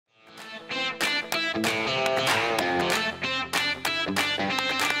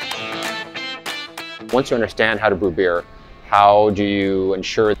Once you understand how to brew beer, how do you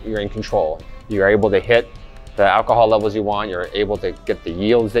ensure that you're in control? You're able to hit the alcohol levels you want, you're able to get the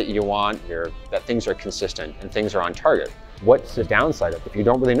yields that you want, that things are consistent and things are on target. What's the downside of it? If you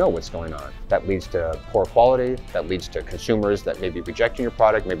don't really know what's going on, that leads to poor quality, that leads to consumers that may be rejecting your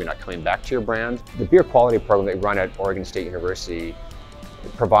product, maybe not coming back to your brand. The beer quality program that we run at Oregon State University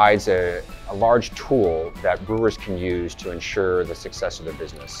provides a large tool that brewers can use to ensure the success of their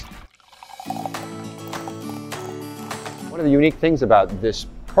business. One of the unique things about this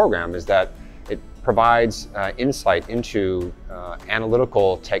program is that it provides insight into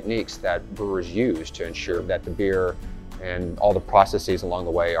analytical techniques that brewers use to ensure that the beer and all the processes along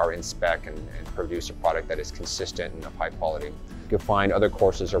the way are in spec and produce a product that is consistent and of high quality. You'll find other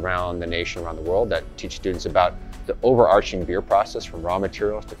courses around the nation, around the world, that teach students about the overarching beer process from raw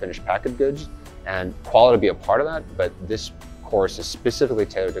materials to finished packaged goods, and quality will be a part of that, but this course is specifically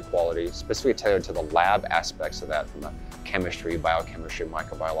tailored to quality, specifically tailored to the lab aspects of that from a chemistry, biochemistry,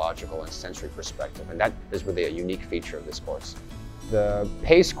 microbiological, and sensory perspective, and that is really a unique feature of this course. The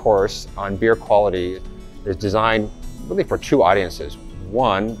PACE course on beer quality is designed really for two audiences.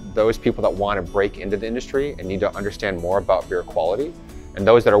 One, those people that want to break into the industry and need to understand more about beer quality, and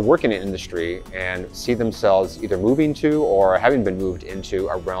those that are working in industry and see themselves either moving to or having been moved into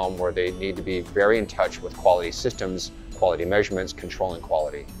a realm where they need to be very in touch with quality systems, quality measurements, controlling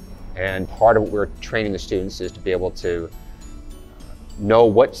quality. And part of what we're training the students is to be able to know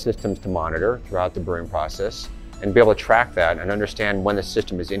what systems to monitor throughout the brewing process and be able to track that and understand when the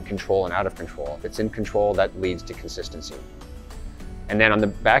system is in control and out of control. If it's in control, that leads to consistency. And then on the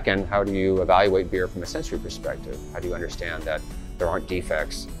back end, how do you evaluate beer from a sensory perspective? How do you understand that there aren't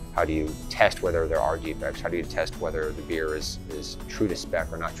defects? How do you test whether there are defects? How do you test whether the beer is true to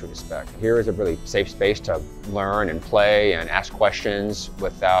spec or not true to spec? Here is a really safe space to learn and play and ask questions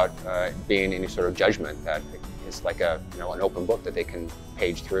without being any sort of judgment. That is like an open book that they can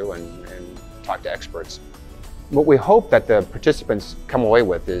page through and talk to experts. What we hope that the participants come away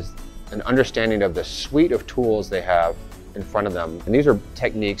with is an understanding of the suite of tools they have in front of them. And these are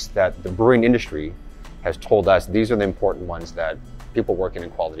techniques that the brewing industry has told us these are the important ones that people working in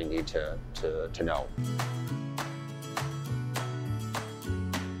quality need to know.